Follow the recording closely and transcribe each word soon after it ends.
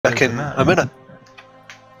Back in a minute.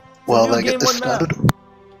 While they get this started.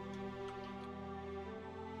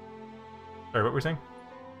 Sorry, what were we saying?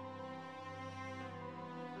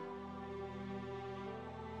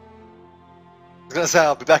 I was gonna say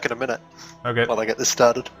I'll be back in a minute. Okay. While they get this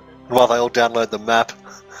started. And while they all download the map.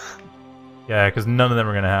 Yeah, because none of them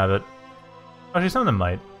are going to have it. Actually, some of them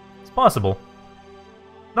might. It's possible.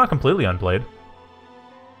 Not completely unplayed.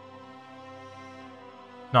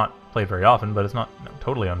 Not played very often, but it's not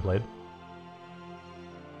totally unplayed.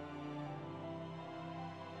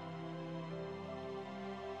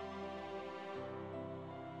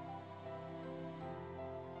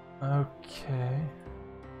 Okay.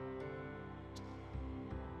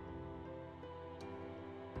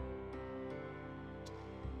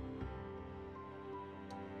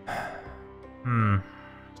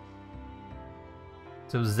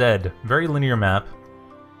 So Zed, very linear map.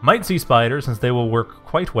 Might see spiders, since they will work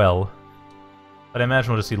quite well. But I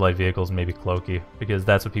imagine we'll just see light vehicles and maybe Cloaky, because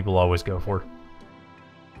that's what people always go for.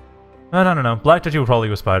 But I don't know. Blackdutchie will probably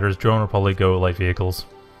go spiders, Drone will probably go light vehicles.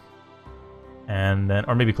 And then,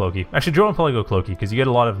 or maybe Cloaky. Actually, Drone will probably go Cloaky, because you get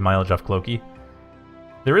a lot of mileage off Cloaky.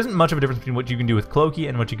 There isn't much of a difference between what you can do with Cloaky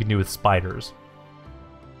and what you can do with spiders.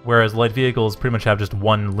 Whereas light vehicles pretty much have just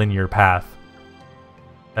one linear path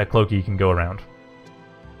that Cloaky can go around.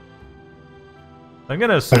 I'm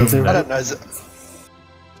gonna assume that...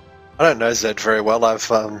 I don't know Zed very well. I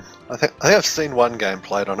think I've seen one game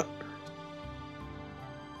played on it.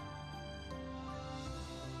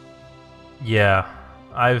 Yeah,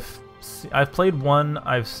 I've played one.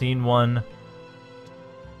 I've seen one.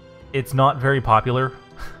 It's not very popular.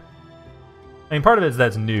 I mean, part of it is that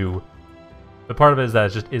it's new, but part of it is that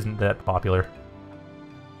it just isn't that popular.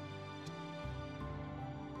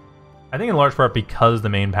 I think in large part because the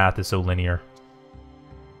main path is so linear.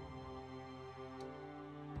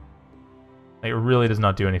 It really does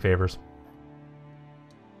not do any favors.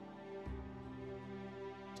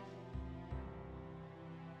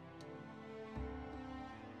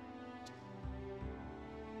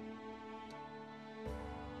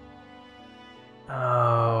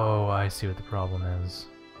 Oh, I see what the problem is.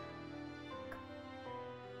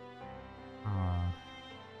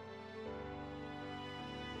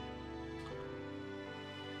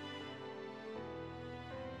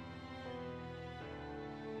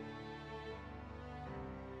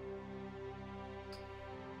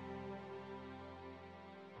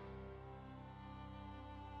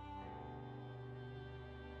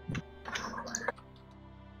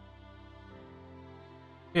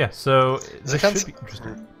 Yeah, so this should be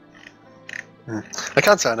interesting. I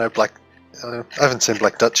can't say I know I haven't seen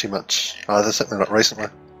Blackdutchie much either, certainly not recently.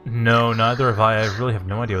 No, neither have I. I really have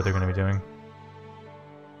no idea what they're going to be doing.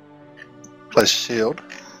 Plays Shield.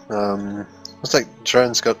 Looks like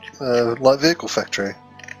Drone's got a light vehicle factory.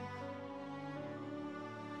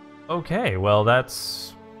 Okay, well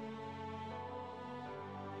that's...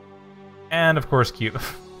 And of course Cube.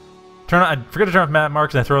 I forget to turn off map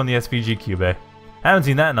marks and I throw in the SVG Cube. I haven't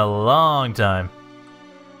seen that in a long time.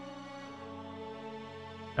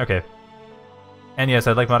 Okay. And yes,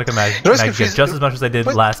 I'd like Madoka Magica just as much as I did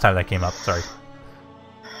last time that came up. Sorry.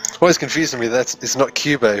 Always confusing me that it's not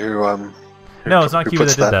Cube who no, it's not Cube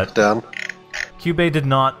that did that. Down. Cube did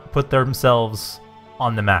not put themselves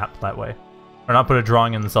on the map that way. Or not put a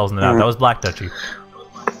drawing in themselves on the map. That was Blackdutchie.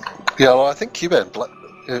 Yeah, well, I think Cube and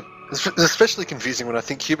it's especially confusing when I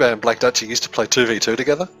think Cube and Blackdutchie used to play 2v2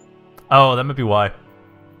 together. Oh, that might be why.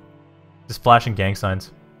 Just flashing gang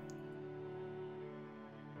signs.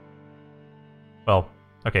 Well,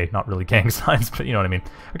 okay, not really gang signs, but you know what I mean.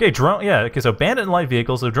 Okay, Drone, yeah, okay, so Bandit and light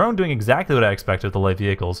vehicles. So Drone doing exactly what I expected with the light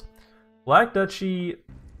vehicles. Blackdutchie,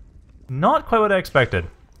 not quite what I expected.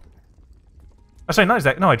 Oh, sorry, not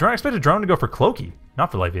exactly. No, I expected Drone to go for Cloaky,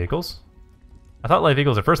 not for light vehicles. I thought light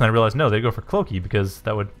vehicles at first, and I realized no, they'd go for Cloaky because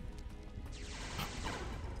that would...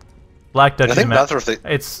 Blackdutchie. I think neither of the...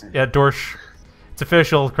 It's, yeah, Dorsch. It's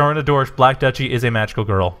official, according to Dorsch, Blackdutchie is a magical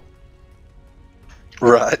girl.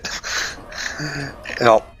 Right.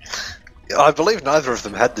 Well, I believe neither of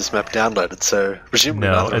them had this map downloaded, so presumably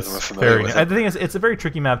neither of them are familiar with it. The thing is, it's a very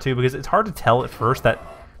tricky map too, because it's hard to tell at first that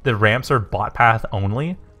the ramps are bot path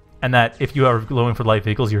only, and that if you are going for light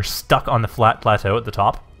vehicles, you're stuck on the flat plateau at the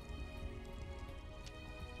top.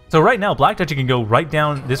 So right now, Blackdutchie can go right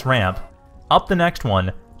down this ramp, up the next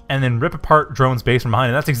one, and then rip apart Drone's base from behind.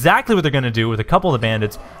 And that's exactly what they're going to do with a couple of the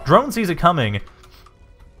bandits. Drone sees it coming.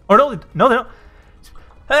 Or no, they don't.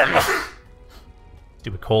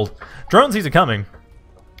 Stupid cold. Drone sees it coming.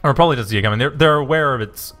 Or probably doesn't see it coming. They're aware of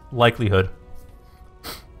its likelihood.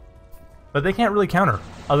 But they can't really counter,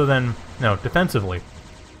 other than, defensively.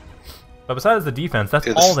 But besides the defense, that's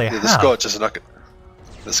all they have. The Scorch is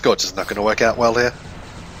not going to work out well here.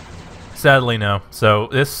 Sadly, no. So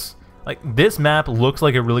this map looks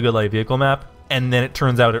like a really good light vehicle map, and then it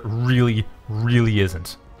turns out it really, really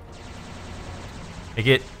isn't. Like,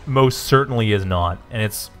 it most certainly is not, and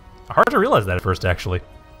it's hard to realize that at first, actually.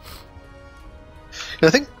 I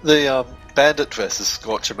think the Bandit versus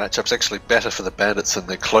Scorcher matchup's actually better for the Bandits than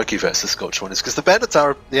the Cloaky versus Scorcher one is, because the Bandits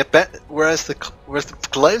are whereas the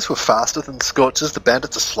Glaives were faster than Scorchers, the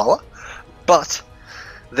Bandits are slower, but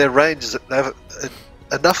their range is they have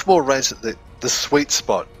enough more range at the sweet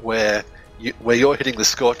spot where you're hitting the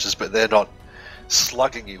Scorchers, but they're not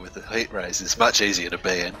slugging you with the heat rays is much easier to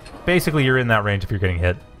be in. Basically, you're in that range if you're getting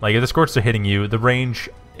hit. Like, if the Scorchers are hitting you, the range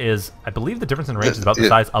is, I believe the difference in range is about the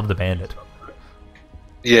size of the Bandit.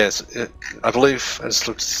 Yes, I believe it's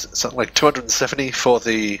something like 270 for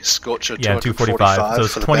the Scorcher, yeah, 245. So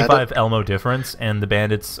it's 25 Elmo difference, and the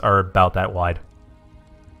Bandits are about that wide.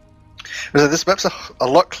 So this map's a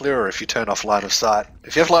lot clearer if you turn off line of sight.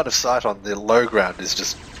 If you have line of sight on, the low ground is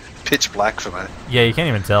just pitch black for me. Yeah, you can't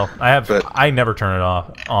even tell. I never turn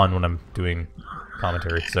it on when I'm doing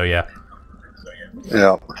commentary, so yeah.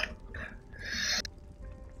 Yeah.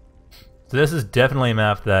 So this is definitely a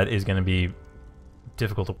map that is going to be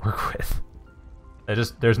difficult to work with.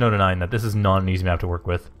 There's no denying that this is not an easy map to work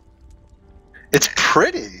with. It's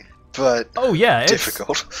pretty, but oh yeah,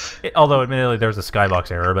 difficult. Although admittedly there's a skybox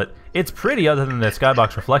error, but it's pretty other than the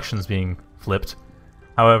skybox reflections being flipped.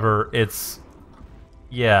 However, it's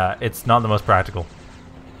not the most practical.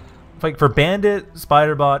 Like for Bandit,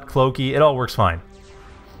 Spiderbot, Cloaky, it all works fine.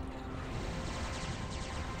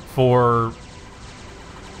 For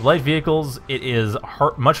light vehicles, it is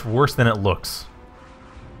much worse than it looks.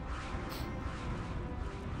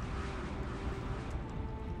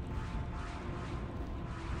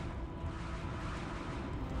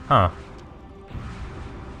 Huh.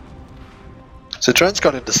 So Drone's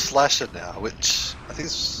gone into Slasher now, which I think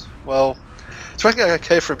is, well, it's working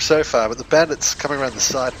okay for him so far, but the Bandit's coming around the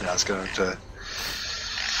side now is going to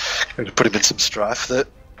put him in some strife. The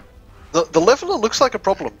Leveler looks like a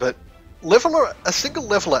problem, but a single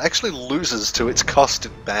Leveler actually loses to its cost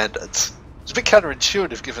in Bandits. It's a bit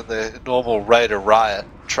counterintuitive given the normal Raider Riot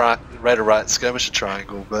Skirmisher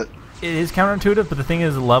triangle, but it is counterintuitive, but the thing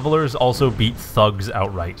is, Levelers also beat Thugs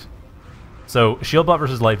outright. So, Shieldbot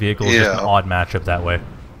versus Light Vehicle is just an odd matchup that way.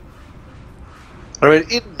 I mean,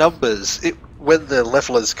 in numbers, when the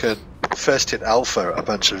Levelers can first hit Alpha a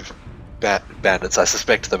bunch of Bandits, I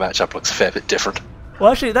suspect the matchup looks a fair bit different.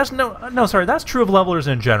 Well, actually, that's that's true of Levelers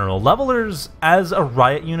in general. Levelers, as a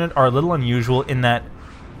Riot unit, are a little unusual in that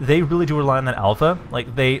they really do rely on that Alpha.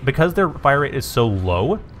 Like, because their fire rate is so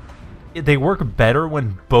low, they work better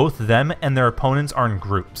when both them and their opponents are in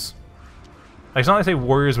groups. Like, it's not like, say,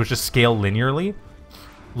 Warriors which just scale linearly.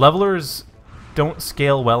 Levelers don't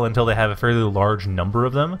scale well until they have a fairly large number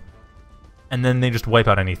of them, and then they just wipe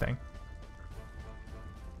out anything.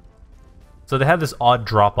 So they have this odd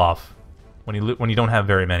drop-off when you don't have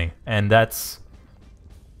very many, and that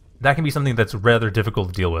can be something that's rather difficult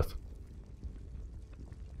to deal with.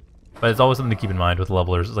 But it's always something to keep in mind with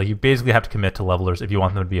Levelers. It's like, you basically have to commit to Levelers if you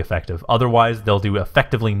want them to be effective. Otherwise, they'll do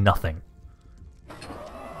effectively nothing.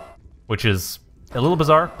 Which is a little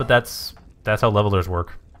bizarre, but that's how Levelers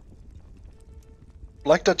work.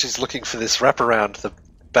 Blackdutchie's looking for this wrap around the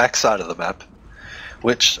backside of the map,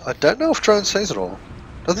 which I don't know if Drone sees at all.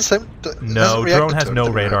 Doesn't seem. No, Drone has no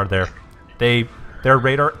radar there. Their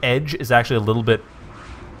radar edge is actually a little bit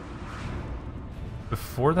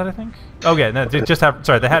before that, I think. Oh yeah, no, they just have.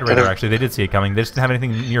 Sorry, they had radar actually. They did see it coming. They just didn't have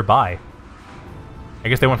anything nearby. I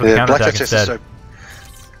guess they went for the counterattack instead.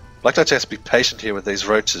 Blackdutchie has to be patient here with these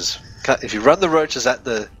roaches. If you run the roaches at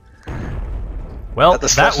the that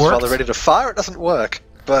works. While they're ready to fire, it doesn't work.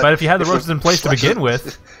 But if you had the roaches in place to begin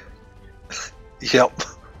with, yep,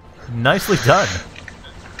 nicely done.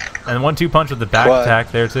 And 1-2 punch with the back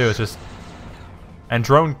attack there too. It's just, and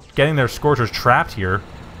Drone getting their Scorchers trapped here.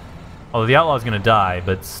 Although the Outlaw's gonna die,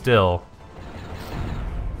 but still.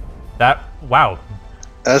 Wow.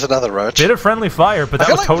 There's another roach. Bit of friendly fire, but that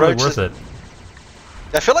was totally worth it.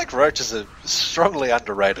 I feel like Roach is a strongly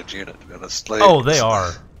underrated unit, to be honest. Like, oh, they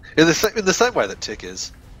are. In the same way that Tick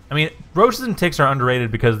is. I mean, Roaches and Ticks are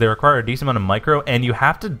underrated because they require a decent amount of micro, and you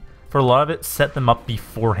have to, for a lot of it, set them up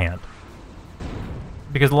beforehand.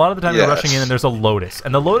 Because a lot of the time they're rushing in and there's a Lotus,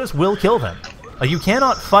 and the Lotus will kill them. Like, you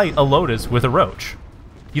cannot fight a Lotus with a Roach.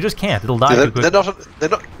 You just can't. It'll die. They're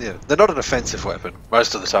not an offensive weapon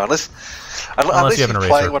most of the time, unless you have an eraser.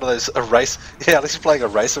 Playing one of those unless you're playing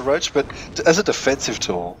Eraser Roach, but as a defensive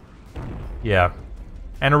tool. Yeah,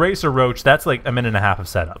 and Eraser Roach, that's like a minute and a half of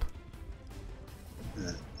setup.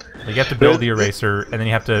 Like, you have to build the eraser, and then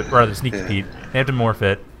you have to, or rather, sneak peek. Then you have to morph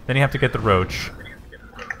it. Then you have to get the roach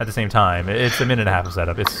at the same time. It's a minute and a half of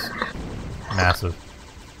setup. It's massive.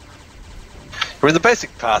 I mean, the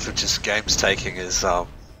basic path which this game's taking is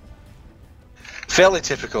fairly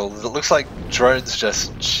typical. It looks like drones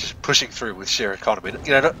just pushing through with sheer economy.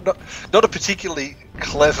 You know, not a particularly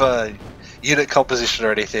clever unit composition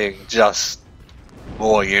or anything, just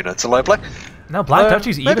more units. Although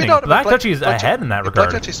Blackdutchie's evening. Blackdutchie is ahead in that regard.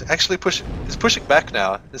 Blackdutchie's actually pushing back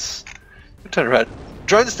now. Turn around.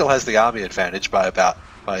 Drone still has the army advantage by about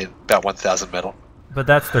 1,000 metal. But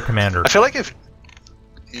that's their commander. I feel like if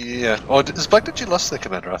or does Blackdutchie lost their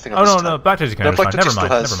commander? I think. No, Blackdutchie's commander.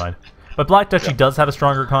 Never mind. But Blackdutchie does have a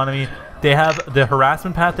stronger economy. They have the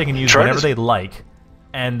harassment path they can use whenever they like,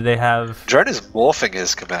 and they have. Drone is morphing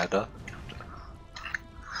his commander.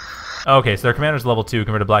 Okay, so their commander's level 2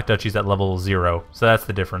 compared to Blackdutchie's at level 0. So that's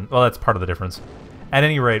the difference. Well, that's part of the difference. At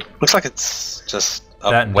any rate, looks like it's just a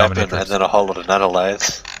weapon and then a whole lot of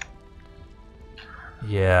nanolathes.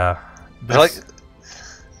 Yeah,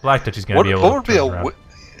 Blackdutchie's gonna be able. What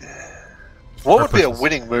would be a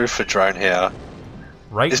winning move for Drone here?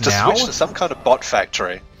 Right is to now? Switch to some kind of bot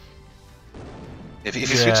factory. If he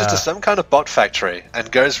switches to some kind of bot factory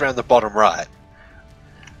and goes around the bottom right,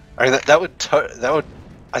 I mean that would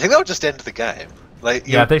I think that would just end the game. Like,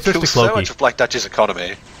 if they switch to Cloaky. So much of Blackdutchie's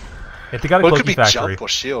economy. If they got a Cloaky it could be factory. Jump or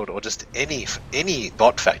Shield or just any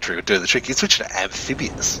bot factory would do the trick. You switch to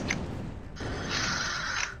Amphibious.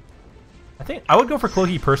 I think I would go for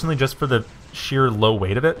Cloaky personally, just for the sheer low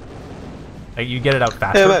weight of it. Like, you get it out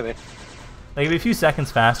faster. Yeah, maybe. Like, it'd be a few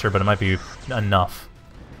seconds faster, but it might be enough.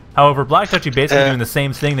 However, Blackdutchie basically doing the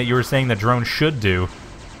same thing that you were saying that Drone should do,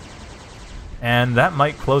 and that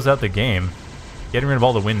might close out the game. Getting rid of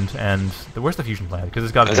all the wind and where's the fusion plant? Because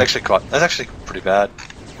it's got. That's actually pretty bad.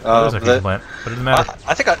 There's a fusion plant, but it doesn't matter.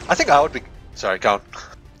 I think I would be. Sorry, go on.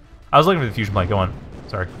 I was looking for the fusion plant. Go on.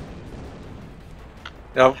 Sorry.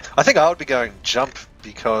 I think I would be going jump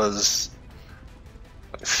because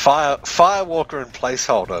Firewalker and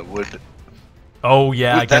Placeholder would. Oh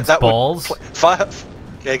yeah, against balls.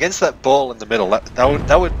 Against that ball in the middle,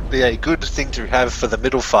 that would be a good thing to have for the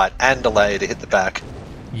middle fight and delay to hit the back.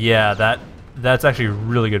 Yeah, that's actually a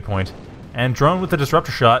really good point. And Drone with the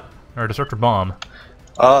disruptor shot or disruptor bomb.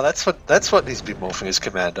 Oh, that's what he's been morphing his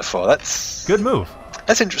commander for. That's good move.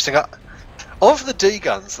 That's interesting. Of the D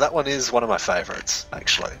guns, that one is one of my favorites,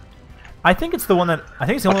 actually. I think it's the one that I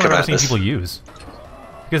think it's the only one I've ever seen people use.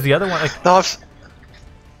 Because the other one, like, no,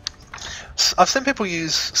 I've seen people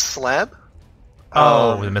use Slam.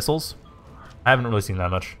 With the missiles. I haven't really seen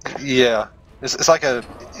that much. Yeah, it's like an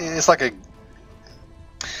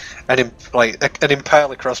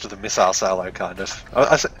impale across with a missile silo kind of.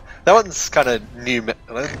 That one's kind of new.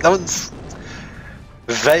 That one's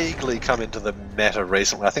vaguely come into the meta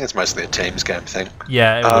recently. I think it's mostly a teams game thing.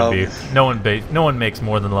 Yeah, it would be. No one makes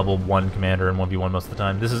more than level 1 commander in 1v1 most of the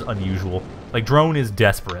time. This is unusual. Like, Drone is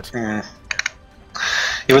desperate. Yeah,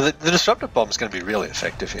 well, the disruptor bomb is going to be really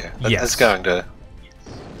effective here. Yes. It's going to.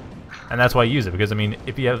 And that's why I use it, because, I mean,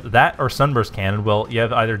 if you have that or Sunburst Cannon, well, you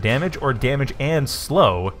have either damage or damage and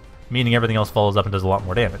slow, meaning everything else follows up and does a lot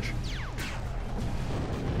more damage.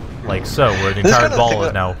 Like so, where the entire ball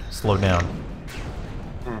is now slowed down.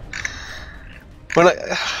 Well,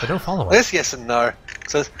 but don't follow it. Yes and no.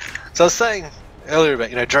 So I was saying earlier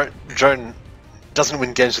about, Drone doesn't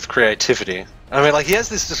win games with creativity. I mean, like, he has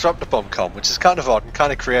this disruptor bomb comp, which is kind of odd and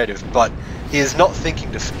kind of creative, but he is not thinking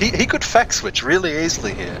to. He could fact switch really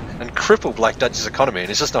easily here and cripple Blackdutchie's economy, and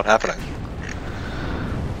it's just not happening.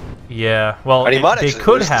 Yeah, well, they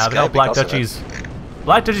could have. No,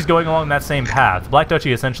 Blackdutchie's going along that same path.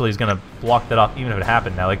 Blackdutchie essentially is going to block that off, even if it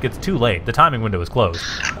happened now. Like, it's too late. The timing window is closed.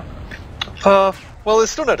 Well, there's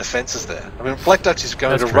still no defenses there. I mean, Blackdutchie's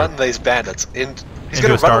going to run these bandits into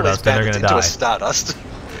a Stardust.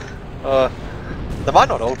 They might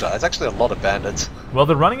not all die. It's actually a lot of bandits. Well,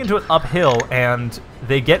 they're running into it uphill, and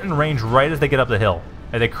they get in range right as they get up the hill.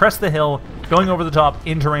 And they crest the hill, going over the top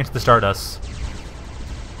into range of the Stardust.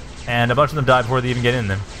 And a bunch of them die before they even get in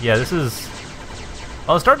them. Yeah, this is...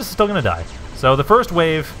 Well, the Stardust is still going to die. So the first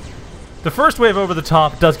wave over the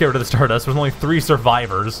top does get rid of the Stardust. There's only 3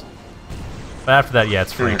 survivors. But after that, yeah,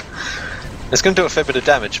 it's free. It's going to do a fair bit of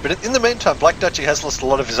damage, but in the meantime, Blackdutchie has lost a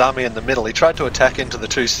lot of his army in the middle. He tried to attack into the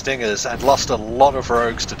 2 stingers and lost a lot of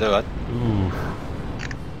rogues to do it. Ooh.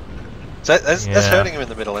 So that's hurting him in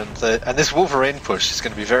the middle, and this Wolverine push is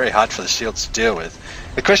going to be very hard for the shields to deal with.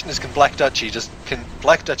 The question is, can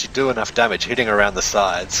Blackdutchie do enough damage hitting around the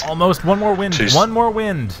sides? Almost. One more wind. One more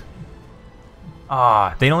wind.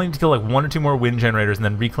 They only need to kill like 1 or 2 more wind generators, and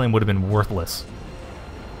then reclaim would have been worthless.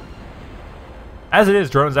 As it is,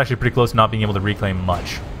 Drone's actually pretty close to not being able to reclaim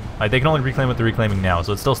much. Like, they can only reclaim what they're reclaiming now,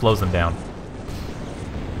 so it still slows them down.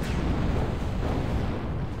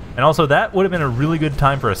 And also, that would have been a really good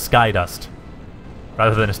time for a Sky Dust,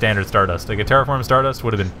 rather than a standard Stardust. Like, a Terraform Stardust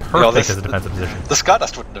would have been perfect as a defensive position. The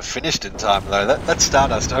Stardust wouldn't have finished in time, though. That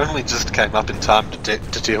Stardust only just came up in time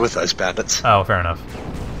to deal with those bandits. Oh, fair enough.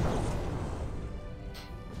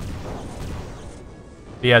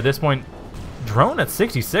 But yeah, at this point, Drone at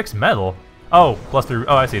 66 metal. Oh, +3.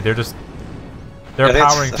 Oh, I see. They're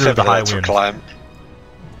powering through the high wind. Reclaim.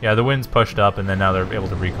 Yeah, the wind's pushed up, and then now they're able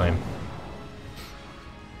to reclaim.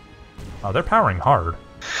 Oh, they're powering hard.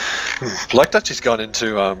 Blackdutchie's gone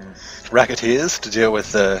into Racketeers to deal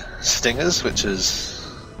with the Stingers, which is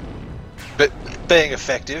being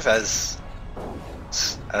effective as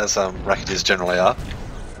Racketeers generally are.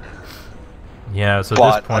 Yeah, so but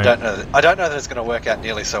at this point, I don't know that it's going to work out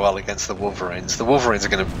nearly so well against the Wolverines. The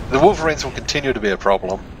Wolverines will continue to be a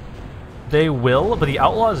problem. They will, but the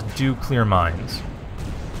Outlaws do clear mines.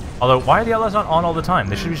 Although, why are the Outlaws not on all the time?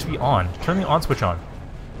 They should just be on. Turn the on switch on.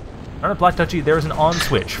 Around at Blackdutchie, there is an on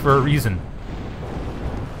switch for a reason.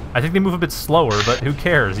 I think they move a bit slower, but who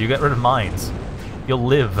cares? You get rid of mines. You'll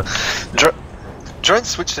live. Drone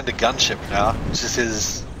switched into Gunship now, which is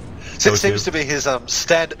his... seems to be his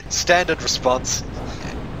standard response.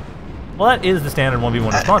 Well, that is the standard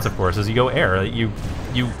 1v1 response, of course, is you go air. You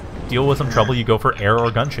deal with some trouble, you go for air or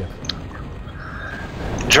Gunship.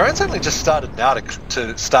 Drone's only just started now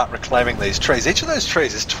to start reclaiming these trees. Each of those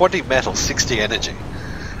trees is 20 metal, 60 energy.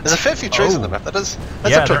 There's a fair few trees on the map. That's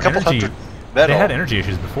up to a couple hundred metal. They had energy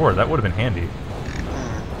issues before. That would have been handy.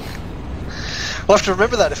 We'll have to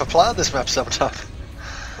remember that if I play on this map sometime.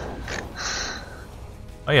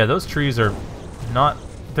 Oh yeah, those trees are not...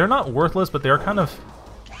 They're not worthless, but they're kind of...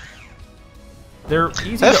 They're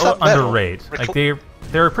easy to underrate. Like,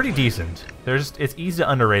 they're pretty decent. It's easy to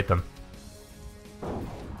underrate them.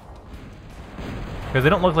 Because they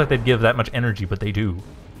don't look like they'd give that much energy, but they do.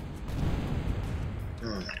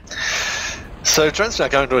 So Drone's now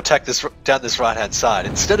going to attack down this right-hand side.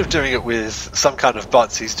 Instead of doing it with some kind of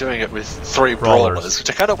bots, he's doing it with 3 brawlers, which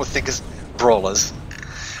I can't help but think is brawlers.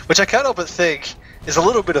 Which I can't help but think is a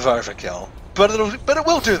little bit of overkill, but it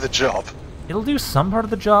will do the job. It'll do some part of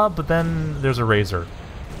the job, but then there's a Razor.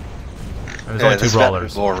 And there's only 2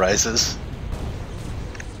 brawlers. More Razors.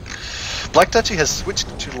 Blackdutchie has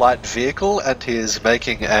switched to light vehicle and he is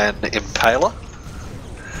making an Impaler.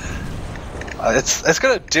 It's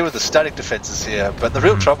going to deal with the static defenses here, but the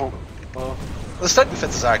real trouble... Well, the static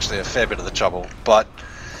defenses are actually a fair bit of the trouble, but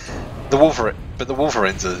the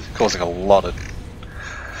Wolverines are causing a lot of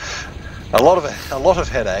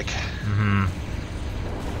headache. Mm-hmm.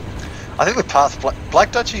 I think the path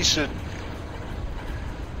Blackdutchie should...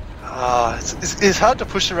 it's hard to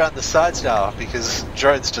push around the sides now because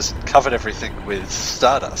Drone's just covered everything with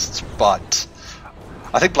Stardust, but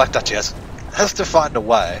I think Blackdutchie has to find a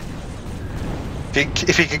way.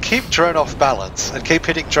 If he can keep Drone off balance and keep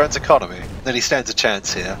hitting Drone's economy, then he stands a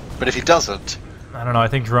chance here. But if he doesn't... I don't know, I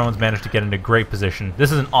think Drone's managed to get into great position.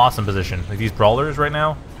 This is an awesome position. Like, these brawlers right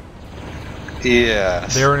now... Yeah.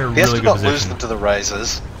 They're in a really good position. He has to not lose them to the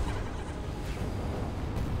Razors.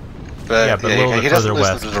 But he doesn't lose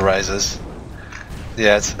them to the Razors.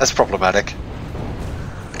 Yeah, that's problematic.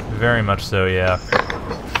 Very much so, yeah.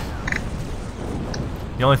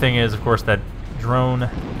 The only thing is, of course, that Drone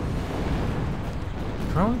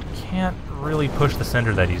can't really push the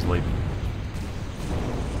center that easily.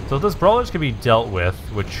 So those brawlers could be dealt with,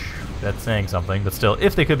 which that's saying something, but still,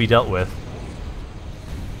 if they could be dealt with,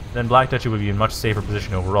 then Blackdutchie would be in a much safer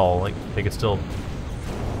position overall. Like, they could still...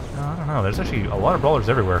 I don't know, there's actually a lot of brawlers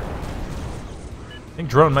everywhere. I think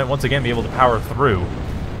Drone might once again be able to power through.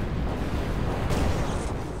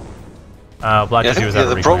 Blackdutchie was out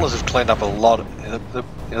of the brawlers have cleaned up a lot of...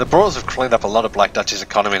 The brawlers have cleaned up a lot of Blackdutchie's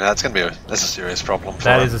economy, and that's going to be that's a serious problem.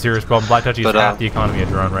 That is a serious problem. Blackdutchie is half the economy of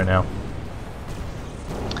Drone right now.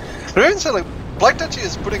 But even so, like, Blackdutchie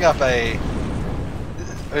is putting up a...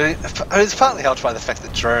 It's partly helped by the fact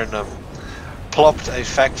that Drone plopped a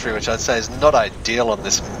factory, which I'd say is not ideal on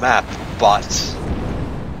this map, but...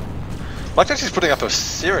 Blackdutchie's putting up a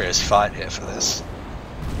serious fight here for this.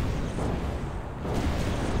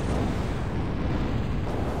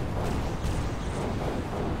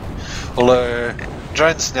 Although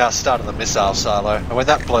Drone's now started the missile silo, and when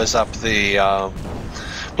that blows up the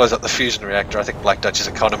fusion reactor, I think Blackdutchie's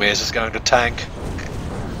economy is just going to tank.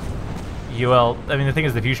 Well, I mean, the thing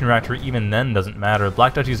is, the fusion reactor even then doesn't matter.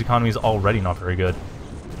 Blackdutchie's economy is already not very good.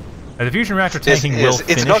 And the fusion reactor tanking will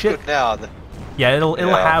finish it's not good now. Yeah, it'll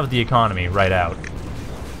have the economy right out.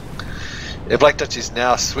 Yeah, Blackdutchie's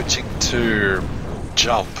now switching to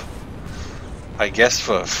jump. I guess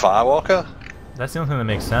for Firewalker. That's the only thing that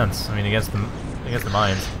makes sense. I mean, against the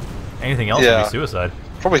mines. Anything else would be suicide.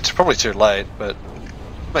 Probably too late, but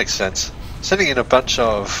makes sense. Sending in a bunch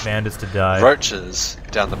of bandits to die. Roaches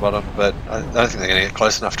down the bottom, but I don't think they're going to get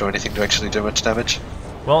close enough to anything to actually do much damage.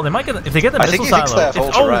 Well, they might get if they get the missile silo. They have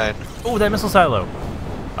all-terrain. Oh, that missile silo.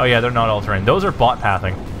 Oh yeah, they're not all-terrain. Those are bot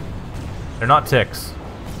pathing. They're not ticks.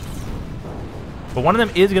 But one of them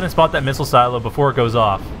is going to spot that missile silo before it goes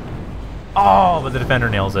off. Oh, but the defender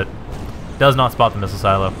nails it. Does not spot the missile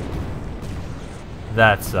silo.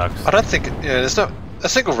 That sucks. I don't think... Yeah, there's no... A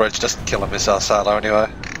single roach doesn't kill a missile silo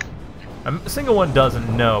anyway. A single one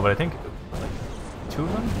doesn't, no, but I think... Like, 2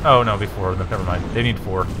 of them? Oh, no, before them. Never mind. They need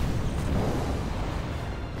 4.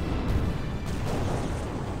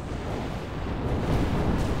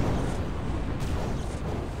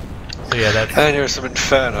 So yeah, that's... And here's some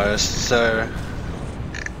Infernos, so...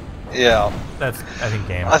 Yeah. That's, I think,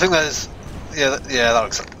 game. I think there's... Yeah, that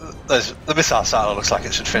looks... The missile silo looks like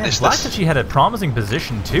it should finish this. Blackdutchie had a promising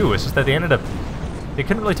position, too. It's just that they ended up... They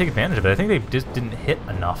couldn't really take advantage of it. I think they just didn't hit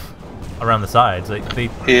enough around the sides. Like they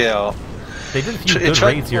did a few good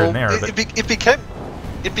raids here and there, but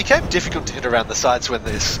it became difficult to hit around the sides when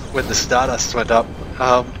the Stardust went up.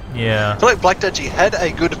 yeah. I feel like Blackdutchie had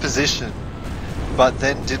a good position, but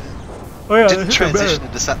then didn't transition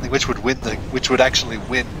into something which would actually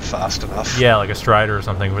win fast enough. Yeah, like a Strider or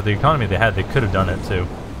something. With the economy they had, they could have done it too.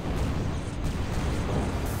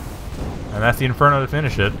 And that's the Inferno to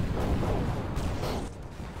finish it.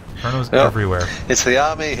 Inferno's everywhere. It's the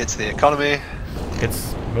army, it's the economy.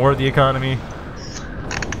 It's more of the economy.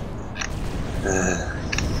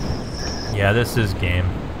 Yeah, this is game.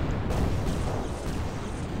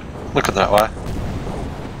 Looking that way.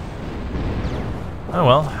 Oh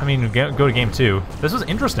well, I mean, go to game 2. This was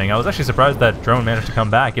interesting. I was actually surprised that Drone managed to come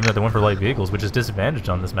back, given that they went for light vehicles, which is disadvantaged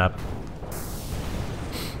on this map.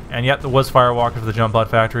 And yet, there was Firewalker for the Jumpbot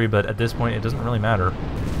factory, but at this point, it doesn't really matter.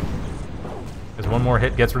 Because one more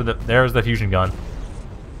hit gets rid of the... There's the fusion gun.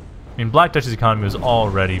 I mean, Blackdutchie's economy was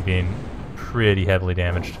already being pretty heavily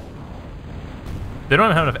damaged. They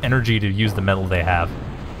don't have enough energy to use the metal they have,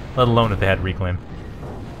 let alone if they had Reclaim.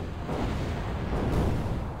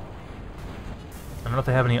 I don't know if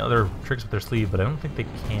they have any other tricks up their sleeve, but I don't think they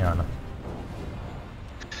can.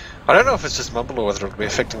 I don't know if it's just mumble or whether it'll be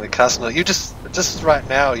affecting the castle. You just right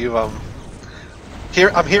now, you I'm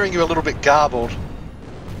hearing you a little bit garbled.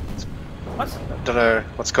 What? I don't know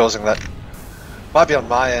what's causing that. Might be on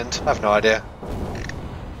my end. I have no idea.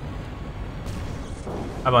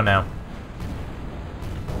 How about now?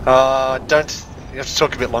 Don't. You have to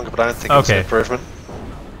talk a bit longer, but I don't think it's an improvement.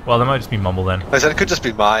 Well, that might just be mumble then. I said it could just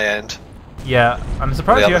be my end. Yeah, I'm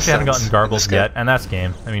surprised you actually haven't gotten garbled yet, and that's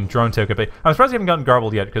game. I mean, Drone took it, but I'm surprised you haven't gotten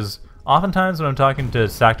garbled yet, because oftentimes when I'm talking to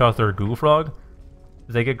Sacktoth or Google Frog,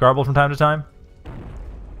 they get garbled from time to time.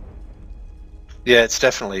 Yeah, it's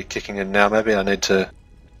definitely kicking in now. Maybe I need to...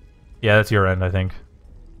 Yeah, that's your end, I think.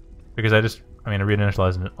 Because I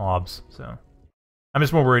reinitialized an OBS, so... I'm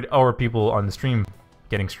just more worried, are people on the stream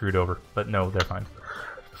getting screwed over? But no, they're fine.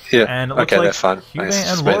 Yeah, and it looks okay, like they're fine. Cube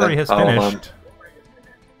and Lori has finished.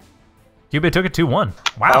 Cube took it 2-1.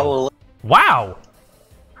 Wow. Wow!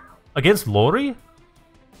 Against Lori?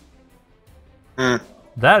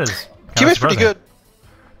 That is Cube's pretty good.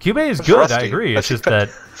 Cube is good, rusty. I agree. It's just that...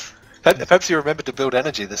 Perhaps you remembered to build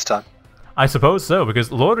energy this time. I suppose so,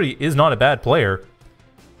 because Lori is not a bad player.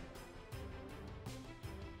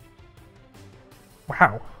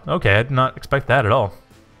 Wow. Okay, I did not expect that at all.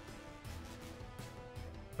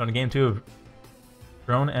 On game 2 of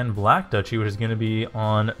Drone and Blackdutchie, which is going to be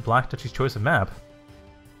on Blackdutchie's choice of map.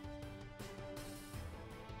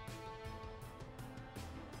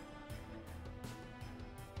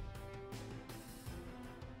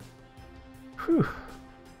 Whew.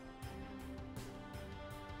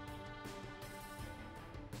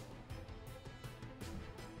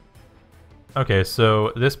 Okay, so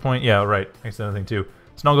at this point, yeah, right. That's another thing too.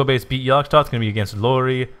 Snuggle Base beat Yalkstot's going to be against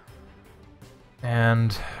Lori.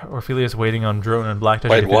 And Orphelius waiting on Drone and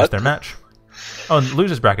Blackdutchie to finish their match. Oh, and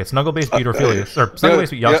losers bracket. Snuggle Base beat Orphelius. Or Snuggle Base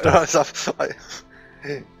beat Yalkstot. I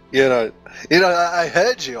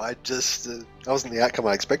heard you. That wasn't the outcome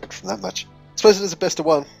I expected from that match. I suppose it is a best of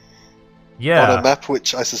one. Yeah. On a map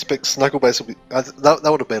which I suspect Snugglebase will be... that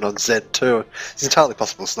would have been on Z too. It's entirely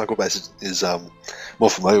possible Snugglebase is more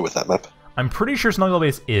familiar with that map. I'm pretty sure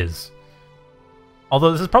Snugglebase is.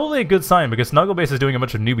 Although this is probably a good sign, because Snugglebase is doing a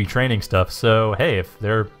bunch of newbie training stuff, so hey, if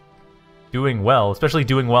they're doing well, especially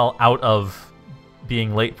doing well out of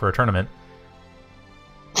being late for a tournament...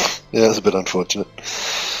 Yeah, it's a bit unfortunate.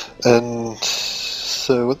 And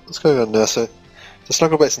so, what's going on now? So, So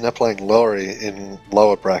Snugglebait's now playing Laurie in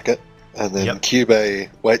lower bracket, and then Cube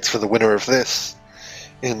waits for the winner of this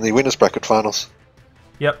in the winners bracket finals.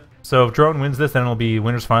 Yep. So if Drone wins this, then it'll be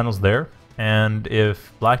winners finals there. And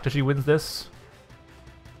if Blackdutchie wins this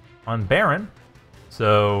on Barren,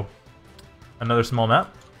 so another small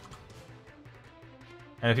map.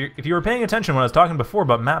 And if you were paying attention when I was talking before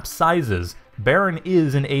about map sizes, Barren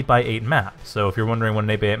is an 8x8 map. So if you're wondering what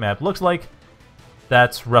an 8x8 map looks like,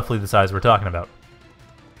 that's roughly the size we're talking about.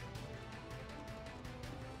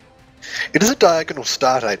 It is a diagonal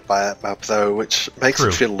start 8x8 map, though, which makes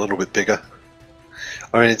it feel a little bit bigger.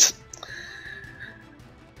 I mean, it's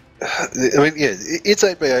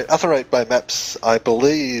 8x8. Other 8x8 maps, I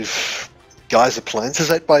believe, Geyser Plains is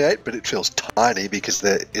 8x8, but it feels tiny because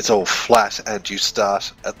it's all flat and you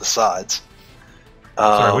start at the sides.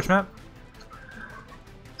 Sorry, which map?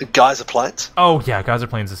 Geyser Plains. Oh yeah, Geyser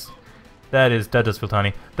Plains that does feel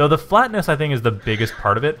tiny. Though the flatness, I think, is the biggest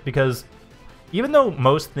part of it, because even though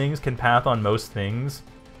most things can path on most things,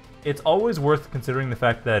 it's always worth considering the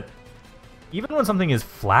fact that even when something is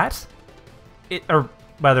flat, or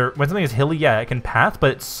rather, when something is hilly, yeah, it can path,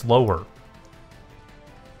 but it's slower.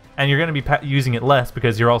 And you're going to be using it less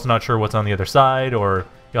because you're also not sure what's on the other side, or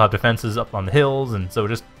you'll have defenses up on the hills, and so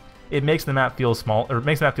it makes the map feel small, or it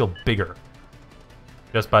makes the map feel bigger.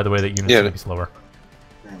 Just by the way that units are going to be slower.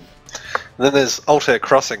 And then there's Altair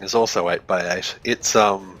Crossing is also 8x8.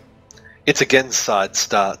 It's again side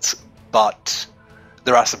starts, but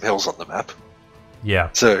there are some hills on the map. Yeah.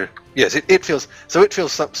 So yes, it feels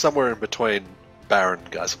somewhere in between Barren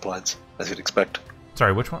and Geyser Plains, as you'd expect.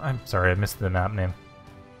 Sorry, which one? I'm sorry, I missed the map name.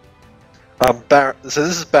 Barren. So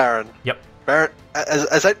this is Barren. Yep. Barren, as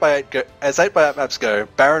 8x8 maps go,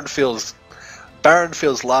 Barren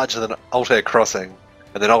feels larger than Altair Crossing,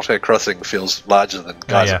 and then Altair Crossing feels larger than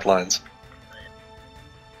Geyser Plains.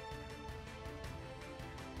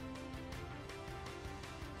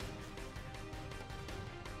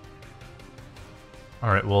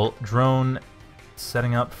 Alright, well, Drone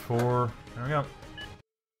setting up for... There we go.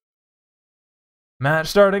 Match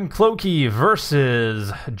starting, Cloaky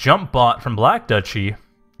versus Jumpbot from Blackdutchie.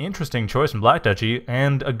 Interesting choice from Blackdutchie,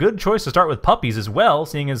 and a good choice to start with puppies as well,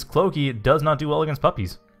 seeing as Cloaky does not do well against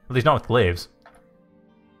puppies. At least not with glaives.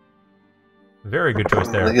 Very good choice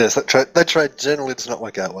there. Yes, that trade generally does not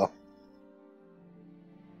work out well.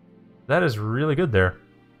 That is really good there.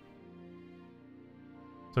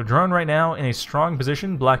 So Drone right now in a strong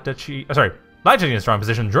position. Blackdutchie in a strong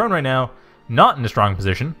position. Drone right now not in a strong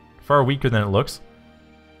position. Far weaker than it looks.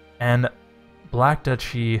 And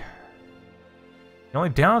Blackdutchie... The only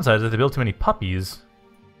downside is that they build too many puppies.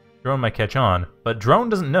 Drone might catch on. But Drone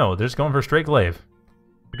doesn't know. They're just going for a straight glaive.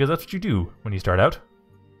 Because that's what you do when you start out.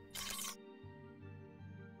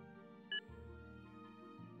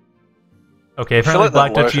 Okay, apparently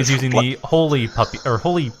Blackdutchie is using the holy puppy, or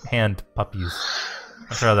holy hand puppies.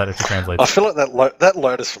 I'm sure how that actually translates. I feel like that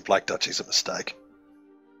Lotus from Blackdutchie is a mistake.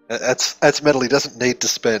 That's metal he doesn't need to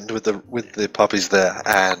spend with the puppies there,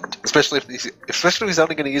 and especially if he's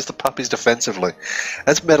only going to use the puppies defensively.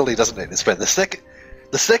 That's metal he doesn't need to spend. The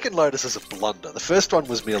second Lotus is a blunder. The first one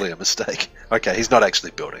was merely a mistake. Okay, he's not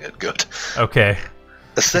actually building it good. Okay.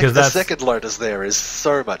 The second Lotus there is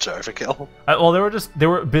so much overkill. Well, they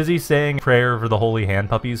were busy saying prayer for the holy hand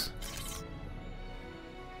puppies.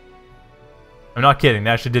 I'm not kidding. They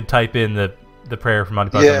actually did type in the prayer from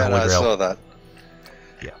Monty Python and the Holy Grail. I saw that.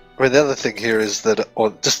 Yeah. I mean, the other thing here is that,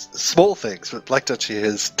 or just small things, but Blackdutchie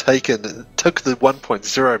has took the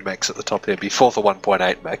 1.0 mechs at the top here before the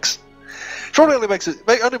 1.8 mechs. It only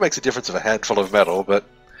makes a difference of a handful of metal, but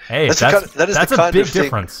hey, that's a big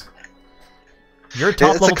difference. You're a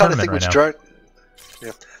top level tournament right now.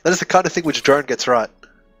 That is the kind of thing which Drone gets right.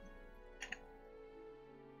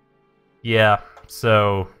 Yeah,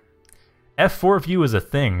 so F4 view is a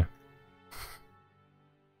thing.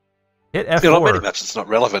 Hit F4. On many maps it's not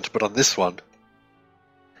relevant, but on this one,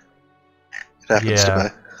 it happens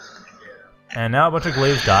to be. And now a bunch of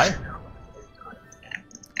glaives die.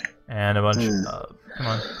 And a bunch... come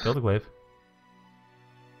on, kill the glaive.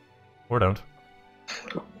 Or don't.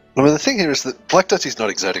 I mean, the thing here is that Blackdutchie's not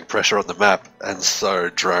exerting pressure on the map, and so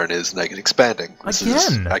Drone is naked expanding. This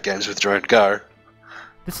is how games with Drone go.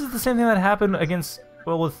 This is the same thing that happened against,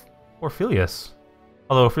 well, with Orpheus.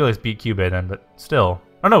 Although Orpheus beat Cube then, but still.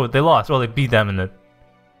 Oh no, they lost. Well, they beat them in the...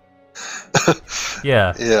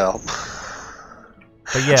 Yeah. Yeah.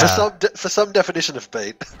 But yeah. For some definition of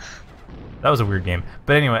beat. That was a weird game.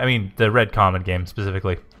 But anyway, I mean, the Red Comet game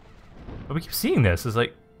specifically. But we keep seeing this. It's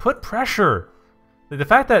like, put pressure. The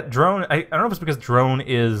fact that Drone... I don't know if it's because Drone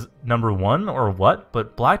is #1 or what,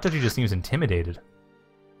 but Blackdutchie just seems intimidated.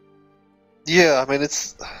 Yeah, I mean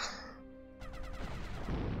it's. I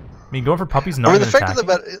mean, going for puppies not I mean, even the fact attacking?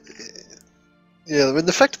 of the matter. Yeah, I mean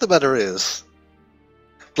the fact of the matter is,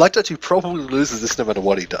 Blackdutchie probably loses this no matter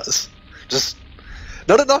what he does. Just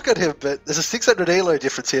not a knock at him, but there's a 600 elo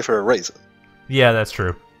difference here for a reason. Yeah, that's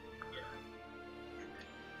true.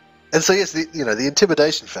 And so yes, the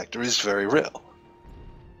intimidation factor is very real.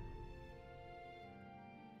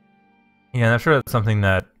 Yeah, I'm sure that's something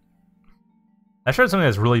that... I'm sure it's something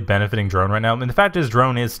that's really benefiting Drone right now. I mean, the fact is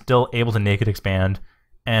Drone is still able to naked expand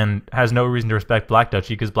and has no reason to respect Blackdutchie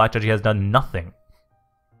because Blackdutchie has done nothing,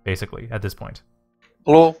 basically, at this point.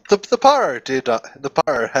 Well, the Pyro did. The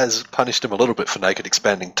Pyro has punished him a little bit for naked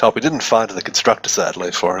expanding top. He didn't find the constructor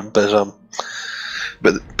sadly for him, but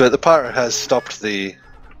the Pyro has stopped the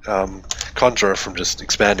Conjurer from just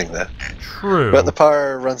expanding there. True. But the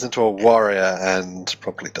Pyro runs into a warrior and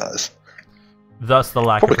probably dies. Thus the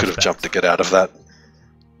lack Probably of could have respect. jumped to get out of that.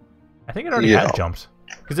 I think it already had jumped.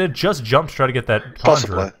 Because it just jumped to try to get that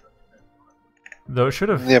Conjurer. Possibly. Though it should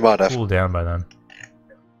have might have. cooled down by then.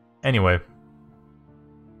 Anyway.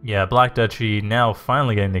 Yeah, Blackdutchie now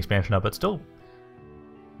finally getting the expansion up, but still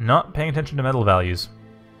not paying attention to metal values.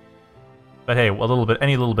 But hey,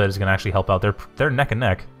 any little bit is going to actually help out. They're neck and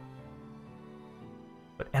neck.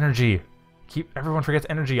 But energy. Everyone forgets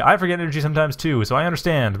energy. I forget energy sometimes too, so I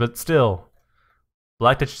understand, but still.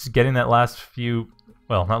 Blackdutchie's getting that last few...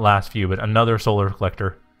 Well, not last few, but another solar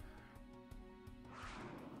collector.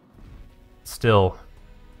 Still,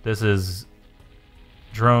 this is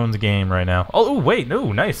Drone's game right now. Oh, wait,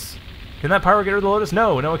 no, nice. Can that Pyro get rid of the Lotus?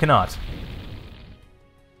 No, it cannot.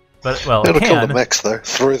 But, well, It'll it can. kill the mechs, though,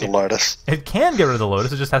 through the Lotus. It can get rid of the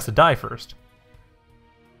Lotus, it just has to die first.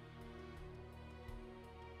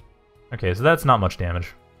 Okay, so that's not much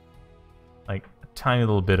damage. Like, a tiny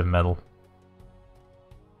little bit of metal.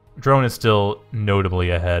 Drone is still notably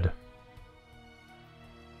ahead.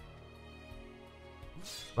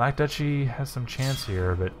 Blackdutchie has some chance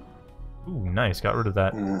here, but... Ooh, nice, got rid of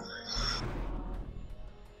that.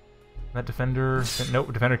 That defender...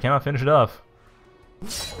 Nope, defender cannot finish it off.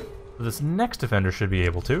 This next defender should be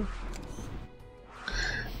able to.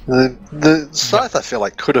 The Scythe, I feel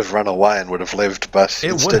like, could have run away and would have lived, but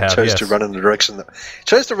instead chose to run in a direction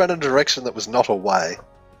that was not away.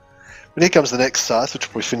 But here comes the next Scythe,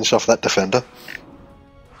 which will finish off that defender.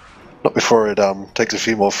 Not before it takes a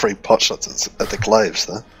few more free pot shots at the glaives,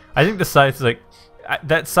 though. I think the Scythe is like...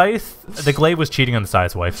 That Scythe... The glaive was cheating on the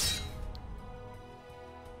Scythe's wife.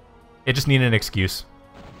 It just needed an excuse.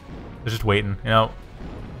 It was just waiting, you know.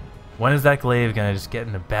 When is that glaive gonna just get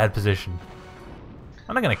in a bad position?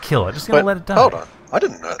 I'm not gonna kill it, just gonna let it die. Hold on. I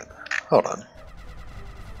didn't know that. Hold on.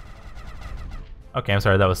 Okay, I'm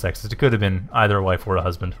sorry, that was sexist. It could have been either a wife or a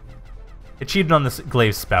husband. It cheated on this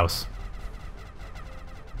glaive's spouse.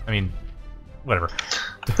 I mean, whatever.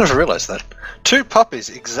 I never realised that. 2 puppies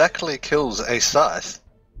exactly kills a Scythe.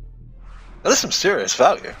 Now, that's some serious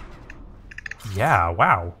value. Yeah,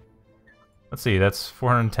 wow. Let's see, that's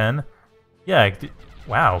 410. Yeah,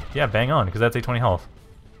 wow. Yeah, bang on, because that's 820 health.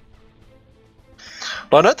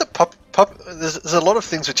 Well, I know that there's a lot of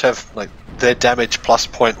things which have like their damage plus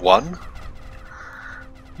 0.1.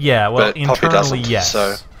 Yeah, well, but internally, yes.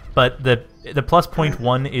 So. But the plus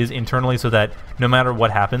 0.1 is internally so that no matter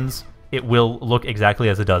what happens, it will look exactly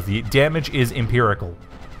as it does. The damage is empirical.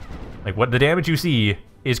 Like, what the damage you see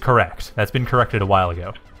is correct. That's been corrected a while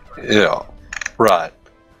ago. Yeah, right.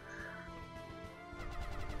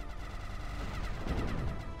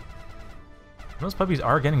 Those puppies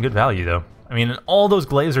are getting good value, though. I mean, all those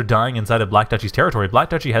glaives are dying inside of Blackdutchie's territory.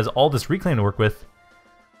 Blackdutchie has all this reclaim to work with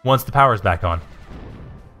once the power's back on.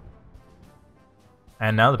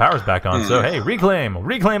 And now the power's back on, so hey, reclaim!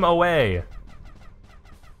 Reclaim away!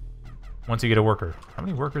 Once you get a worker. How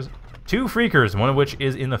many workers? 2 freakers, one of which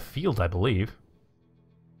is in the field, I believe.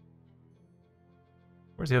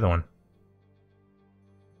 Where's the other one?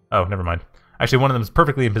 Oh, never mind. Actually, one of them is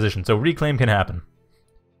perfectly in position, so reclaim can happen.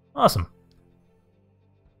 Awesome.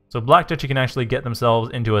 So Blackdutchie can actually get themselves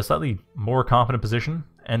into a slightly more confident position.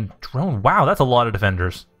 And Drone, wow, that's a lot of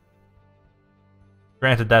defenders.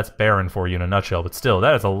 Granted, that's Barren for you in a nutshell, but still,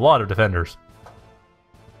 that is a lot of defenders.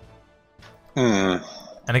 And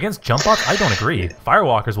against Jumpbots, I don't agree.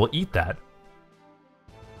 Firewalkers will eat that.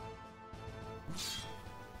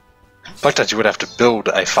 Blackdutchie would have to build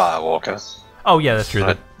a Firewalker. Oh yeah, that's true.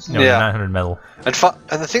 Right. No, 900 metal. And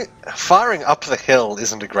the thing, firing up the hill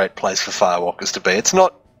isn't a great place for Firewalkers to be. It's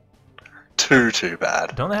not too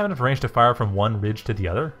bad. Don't they have enough range to fire from one ridge to the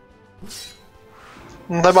other?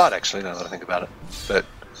 They might actually, now that I think about it. But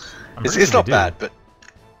it's not bad, but...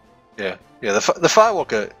 Yeah, the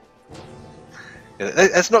Firewalker...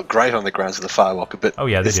 It's not great on the grounds of the Firewalker, but Oh,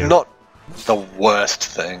 yeah, they it's do. not the worst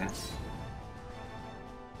thing.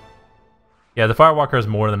 Yeah, the Firewalker has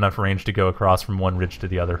more than enough range to go across from one ridge to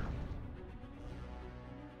the other.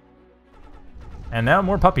 And now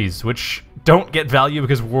more puppies, which don't get value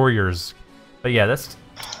because warriors. But yeah, that's...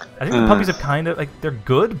 I think the puppies have kind of... Like, they're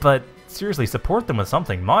good, but seriously, support them with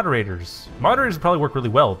something. Moderators. Moderators probably work really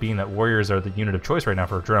well, being that warriors are the unit of choice right now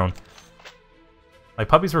for a drone. Like,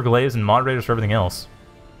 puppies for glaives and moderators for everything else.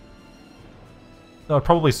 That would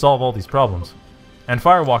probably solve all these problems. And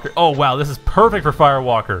Firewalker... Oh, wow, this is perfect for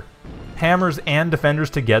Firewalker. Hammers and defenders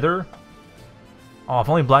together. Oh, if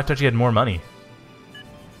only Blackdutchie had more money.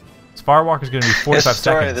 This Firewalker's going to be 45 it's the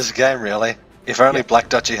story seconds. of this game, really. If only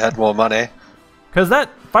Blackdutchie had more money. Because that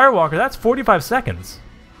Firewalker, that's 45 seconds.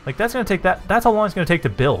 Like, that's going to take that... That's how long it's going to take to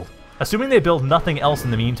build. Assuming they build nothing else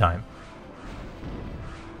in the meantime.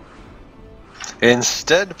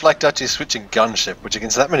 Instead, Blackdutchie's switching gunship, which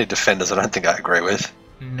against that many defenders I don't think I agree with.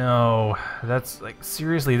 No, that's... Like,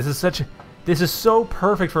 seriously, this is such... This is so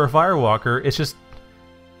perfect for a Firewalker, it's just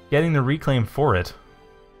getting the reclaim for it.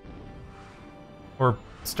 Or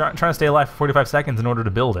trying to stay alive for 45 seconds in order to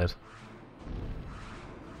build it.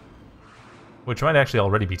 Which might actually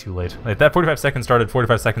already be too late. Like, if that 45 seconds started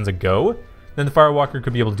 45 seconds ago, then the Firewalker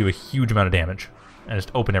could be able to do a huge amount of damage. And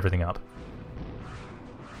just open everything up.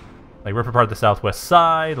 Like, rip apart the southwest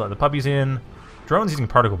side, let the puppies in. Drone's using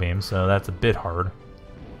particle beams, so that's a bit hard.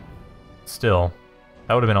 Still,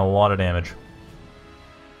 that would have been a lot of damage.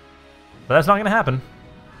 But that's not going to happen.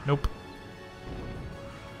 Nope.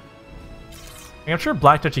 I'm sure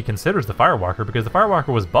Blackdutchie considers the Firewalker, because the Firewalker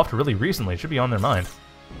was buffed really recently. It should be on their mind.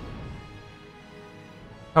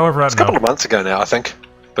 However, I don't know. It's a couple of months ago now, I think.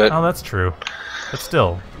 But Oh, that's true. But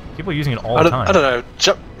still, people are using it all the time. I don't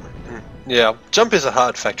know. Jump is a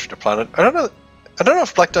hard factory to play. I don't know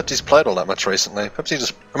if Blackdutchie's played all that much recently. Perhaps he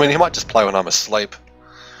just... I mean, he might just play when I'm asleep.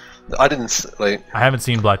 I didn't... Like, I haven't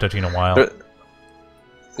seen Blackdutchie in a while. But,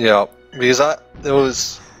 yeah, because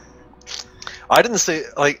I didn't see...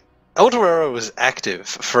 Like, El Torero was active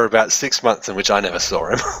for about 6 months in which I never saw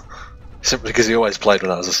him. Simply because he always played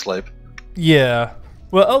when I was asleep. Yeah.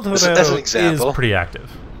 Well, El Torero As an example. is pretty active.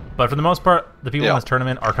 But for the most part, the people in Yeah. this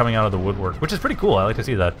tournament are coming out of the woodwork, which is pretty cool. I like to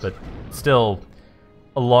see that. But still,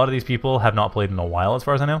 a lot of these people have not played in a while, as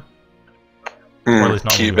far as I know. Or at least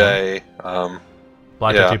not Cube,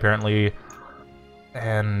 Blackdutchie, apparently.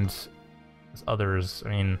 And there's others. I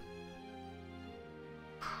mean...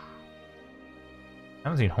 I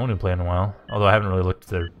haven't seen Honu play in a while, although I haven't really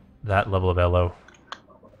looked at that level of LO.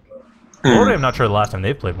 Lord, I'm not sure the last time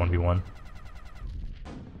they've played 1v1.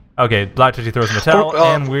 Okay, Blackdutchie throws in the towel,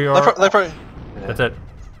 and we are... That's it.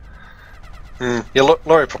 Yeah,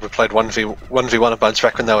 Laurie probably played 1v1 a bunch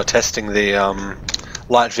back when they were testing the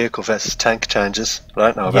light vehicle versus tank changes. I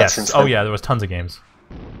don't know about since then. Oh yeah, there was tons of games.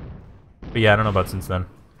 But yeah, I don't know about since then.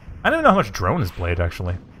 I don't know how much Drone has played,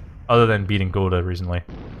 actually. Other than beating Goda recently.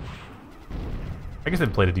 I guess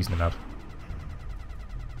they've played a decent amount.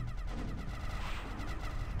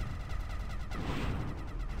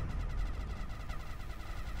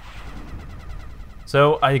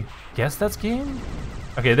 So, I guess that's game?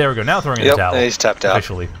 Okay, there we go. Now throwing in the towel. He's tapped out.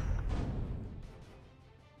 Officially.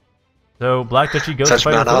 So, Blackdutchie goes to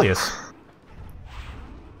fight Orphelius.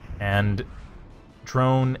 And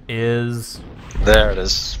Drone is... There it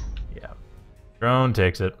is. Yeah. Drone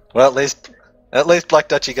takes it. Well, at least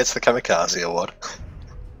Blackdutchie gets the Kamikaze award.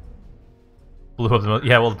 Blew up the...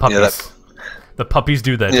 Yeah, well, the puppies. Yeah, the puppies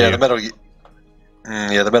do that, yeah, too.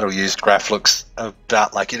 the metal used graph looks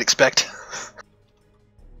about like you'd expect.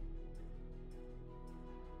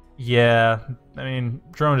 Yeah, I mean,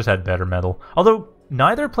 Drone just had better metal. Although,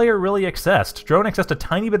 neither player really accessed. Drone accessed a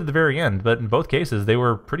tiny bit at the very end, but in both cases, they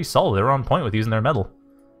were pretty solid. They were on point with using their metal.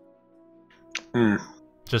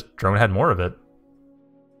 Just Drone had more of it.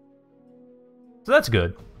 So that's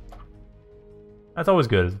good. That's always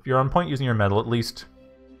good. If you're on point using your metal, at least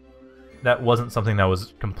that wasn't something that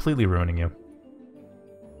was completely ruining you.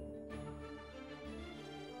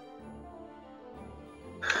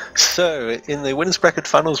 So, in the winners bracket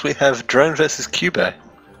finals, we have Drone versus Cube.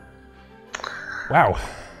 Wow.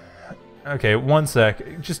 Okay, one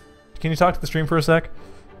sec. Just, can you talk to the stream for a sec?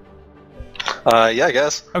 Yeah, I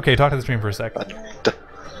guess. Okay, talk to the stream for a sec.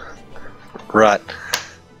 Right.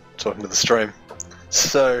 Talking to the stream.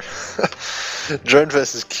 So, Drone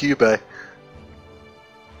versus Cube.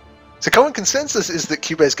 So, common consensus is that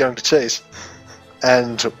Cube is going to cheese.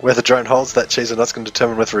 And whether Drone holds that cheese or not is going to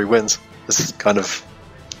determine whether he wins. This is kind of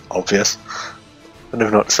obvious. I don't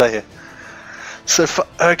even know what to say here. So,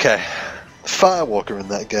 okay. Firewalker in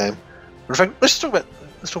that game. In fact, let's talk about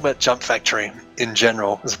let's talk about Jump Factory in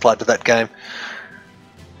general as applied to that game.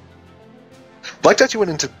 Blackdutchie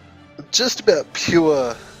went into just about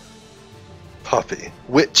pure Puppy,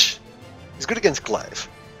 which is good against Glaive.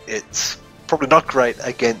 It's probably not great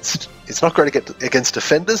against. It's not great against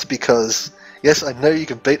defenders because yes, I know you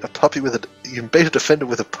can beat a puppy with a. You can beat a defender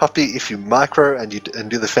with a puppy if you micro and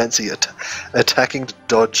do the fancy attacking to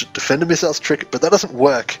dodge defender missiles trick, but that doesn't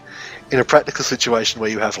work in a practical situation where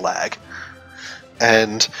you have lag.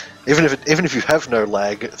 And even if you have no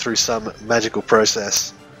lag through some magical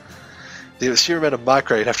process, the sheer amount of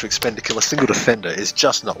micro you'd have to expend to kill a single defender is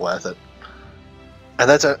just not worth it. And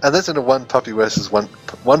that's in a one puppy versus one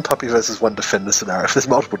defender scenario. If there's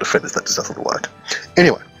multiple defenders, that just doesn't work.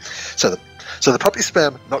 Anyway, so the puppy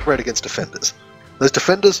spam not great against defenders. Those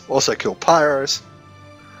defenders also kill pyros.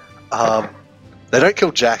 They don't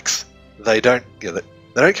kill jacks. They don't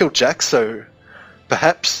kill jacks. So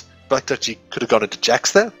perhaps Blackdutchie could have gone into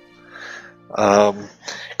jacks there.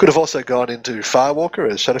 Could have also gone into Firewalker,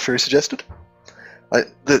 as Shadow Fury suggested.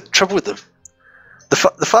 The trouble with the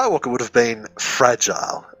Firewalker would have been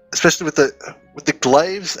fragile, especially with the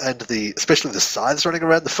glaives and especially the scythes running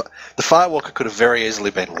around. The Firewalker could have very easily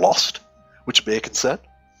been lost, which would be a concern.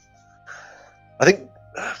 I think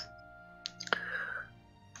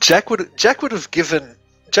Jack would have given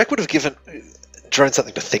Drone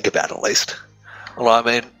something to think about at least. Well, I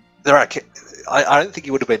mean, I don't think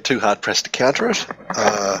he would have been too hard pressed to counter it.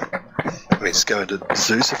 Just go into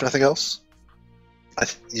Zeus if nothing else.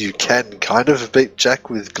 You can kind of beat Jack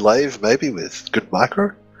with Glaive, maybe with good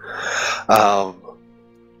micro. There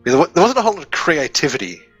wasn't a whole lot of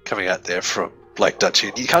creativity coming out there from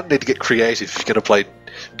Blackdutchie. You can't need to get creative if you're going to play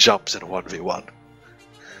jumps in a 1v1.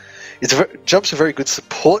 Jumps a very good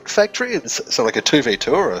support factory, and so like a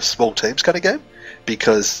 2v2 or a small teams kind of game,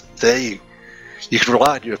 because you can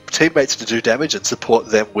rely on your teammates to do damage and support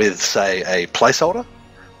them with, say, a placeholder.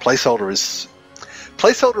 Placeholder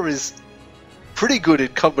is pretty good in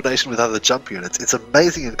combination with other jump units. It's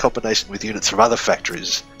amazing in combination with units from other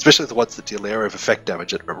factories, especially the ones that deal area of effect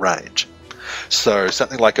damage at range. So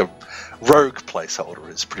something like a rogue placeholder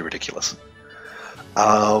is pretty ridiculous.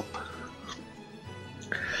 What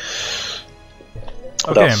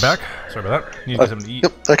okay, else? I'm back. Sorry about that. Need to get something to eat.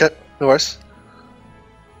 Yep, okay, no worries.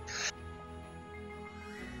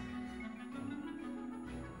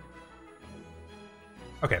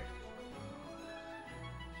 Okay.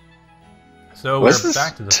 So we're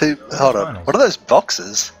back to the Hold on. finals. What are those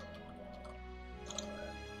boxes?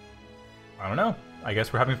 I don't know. I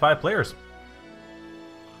guess we're having 5 players.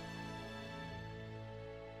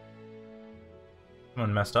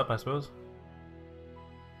 Someone messed up, I suppose.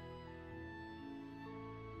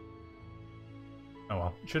 Oh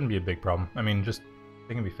well, it shouldn't be a big problem. I mean,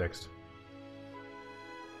 they can be fixed.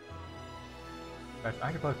 In fact,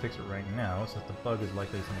 I could probably fix it right now, since the bug is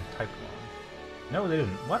likely something typed wrong. No, they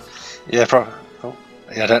didn't. What? Yeah, probably. Oh,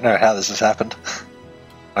 yeah, I don't know how this has happened.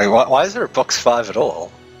 I mean, why is there a box 5 at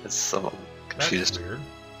all? I'm confused. That's weird.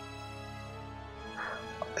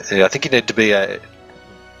 Yeah, I think you need to be a...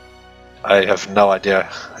 I have no idea.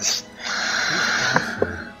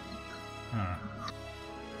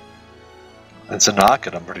 It's an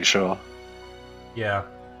Arcade, I'm pretty sure. Yeah.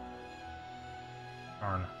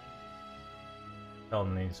 Darn. Tell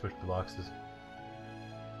them they need to switch the boxes.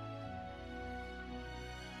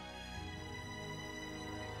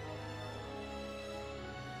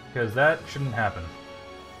 Because that shouldn't happen.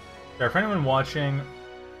 For anyone watching,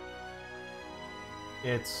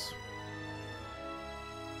 that's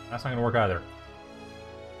not going to work either.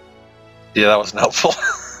 Yeah, that wasn't helpful.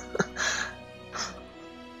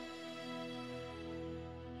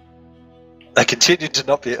 They continued to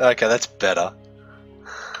not be... Okay, that's better.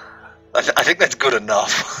 I think that's good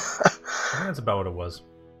enough. I think that's about what it was.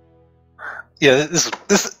 Yeah, this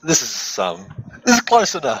is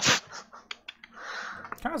close enough.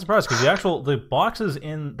 Kind of surprised because the boxes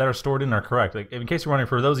that are stored in are correct. Like, in case you're wondering,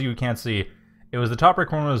 for those of you who can't see, it was the top right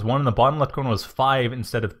corner was 1 and the bottom left corner was 5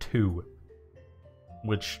 instead of 2,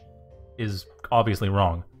 which is obviously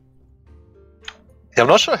wrong. Yeah, I'm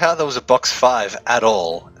not sure how there was a box 5 at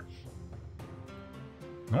all.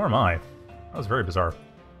 Nor am I. That was very bizarre.